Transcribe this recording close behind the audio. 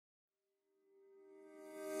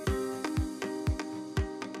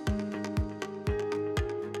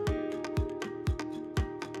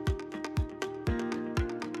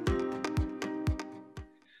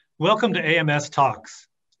Welcome to AMS Talks.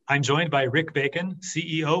 I'm joined by Rick Bacon,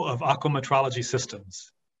 CEO of Aquametrology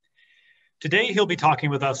Systems. Today, he'll be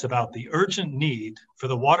talking with us about the urgent need for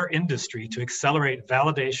the water industry to accelerate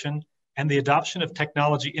validation and the adoption of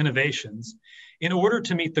technology innovations in order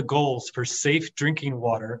to meet the goals for safe drinking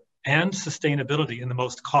water and sustainability in the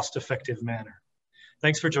most cost-effective manner.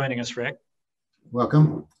 Thanks for joining us, Rick.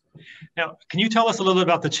 Welcome. Now, can you tell us a little bit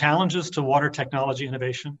about the challenges to water technology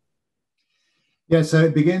innovation? Yeah, so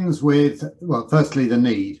it begins with, well, firstly, the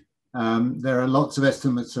need. There are lots of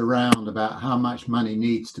estimates around about how much money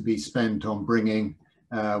needs to be spent on bringing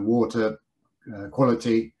water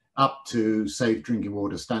quality up to safe drinking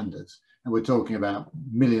water standards. And we're talking about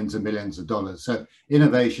millions and millions of dollars. So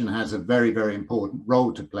innovation has a very, very important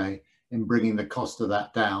role to play in bringing the cost of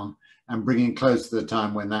that down and bringing close to the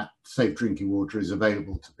time when that safe drinking water is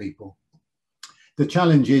available to people. The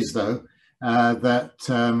challenge is, though,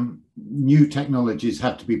 that new technologies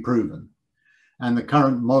have to be proven. And the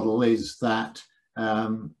current model is that a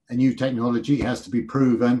new technology has to be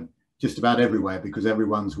proven just about everywhere because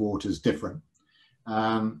everyone's water is different.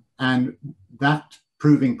 And that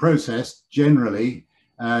proving process generally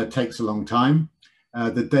takes a long time.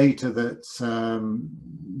 The data that's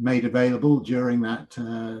made available during that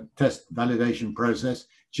test validation process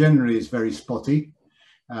generally is very spotty.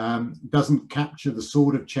 Doesn't capture the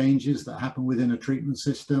sort of changes that happen within a treatment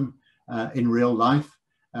system in real life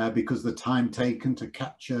because the time taken to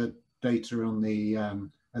capture data on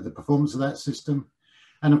the performance of that system.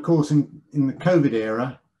 And of course, in the COVID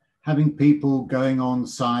era, having people going on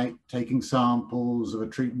site, taking samples of a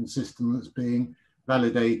treatment system that's being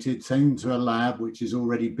validated, sent to a lab which is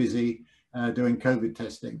already busy doing COVID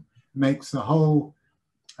testing, makes the whole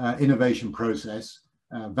innovation process,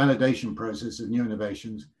 validation process of new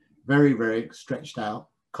innovations very, very stretched out,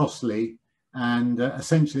 costly, and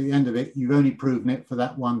essentially at the end of it, you've only proven it for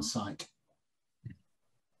that one site.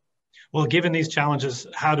 Well, given these challenges,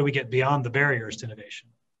 how do we get beyond the barriers to innovation?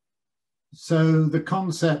 So the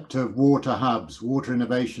concept of water hubs, water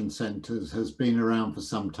innovation centers, has been around for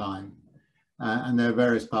some time. And there are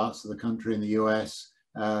various parts of the country in the US.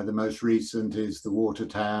 The most recent is the Water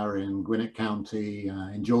Tower in Gwinnett County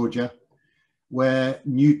in Georgia, where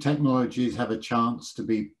new technologies have a chance to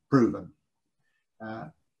be proven.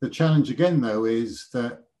 The challenge again, though, is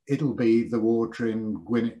that it'll be the water in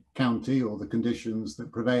Gwinnett County or the conditions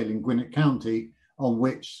that prevail in Gwinnett County on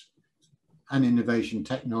which an innovation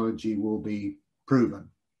technology will be proven.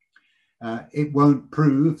 It won't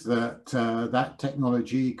prove that that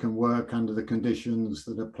technology can work under the conditions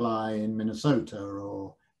that apply in Minnesota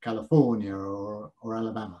or California or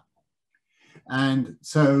Alabama. And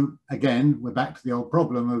so, again, we're back to the old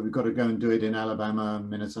problem of we've got to go and do it in Alabama,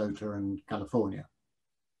 Minnesota, and California.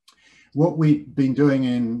 What we've been doing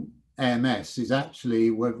in AMS is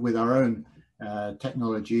actually, with our own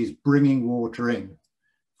technologies, bringing water in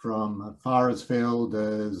from far as field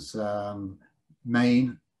as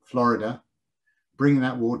Maine, Florida, bringing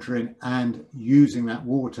that water in and using that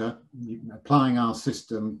water, applying our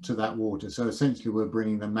system to that water. So essentially, we're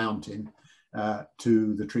bringing the mountain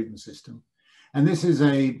to the treatment system. And this is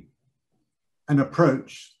an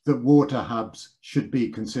approach that water hubs should be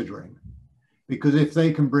considering, because if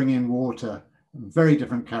they can bring in water, very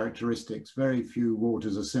different characteristics, very few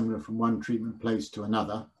waters are similar from one treatment place to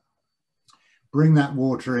another, bring that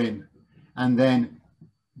water in and then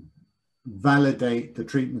validate the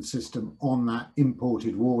treatment system on that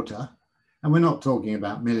imported water. And we're not talking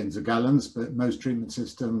about millions of gallons, but most treatment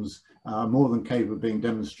systems are more than capable of being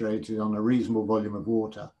demonstrated on a reasonable volume of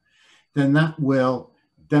water. Then that will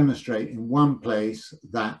demonstrate in one place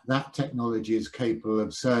that that technology is capable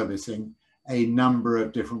of servicing a number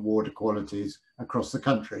of different water qualities across the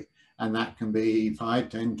country. And that can be 5,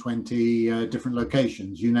 10, 20 different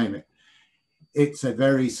locations, you name it. It's a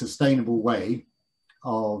very sustainable way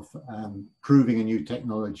of proving a new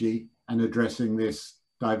technology and addressing this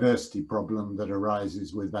diversity problem that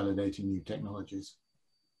arises with validating new technologies.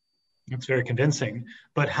 That's very convincing.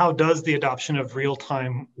 But how does the adoption of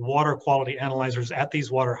real-time water quality analyzers at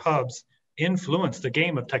these water hubs influence the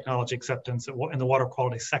game of technology acceptance in the water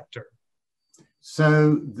quality sector?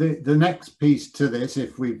 So the next piece to this,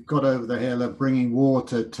 if we've got over the hill of bringing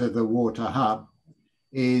water to the water hub,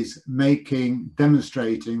 is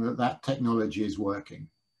demonstrating that that technology is working.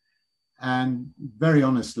 And very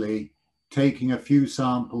honestly, taking a few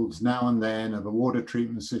samples now and then of a water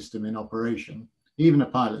treatment system in operation, even a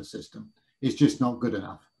pilot system, is just not good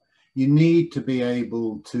enough. You need to be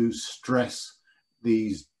able to stress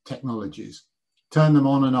these technologies, turn them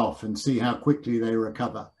on and off and see how quickly they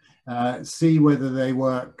recover. See whether they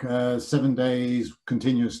work 7 days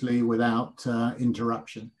continuously without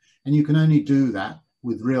interruption. And you can only do that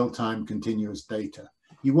with real-time continuous data.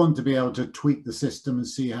 You want to be able to tweak the system and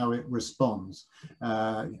see how it responds.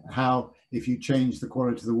 How, if you change the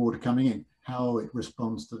quality of the water coming in, how it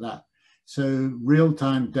responds to that. So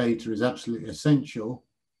real-time data is absolutely essential.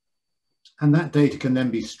 And that data can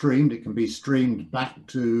then be streamed. It can be streamed back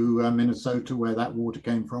to Minnesota, where that water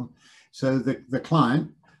came from. So the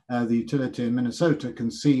client, the utility in Minnesota,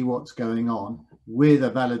 can see what's going on with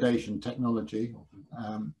a validation technology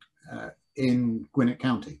in Gwinnett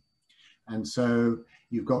County. And so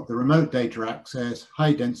you've got the remote data access,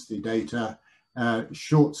 high density data,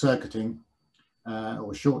 short-circuiting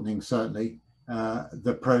or shortening certainly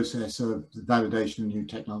the process of validation of new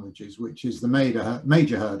technologies, which is the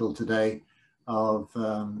major hurdle today of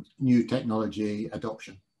new technology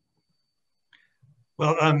adoption.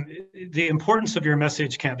 Well, the importance of your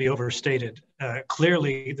message can't be overstated.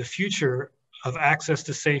 Clearly, the future of access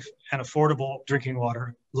to safe and affordable drinking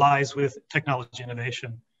water lies with technology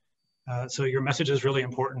innovation. So your message is really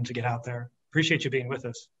important to get out there. Appreciate you being with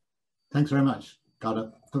us. Thanks very much,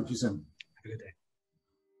 Carter. Talk to you soon. Have a good day.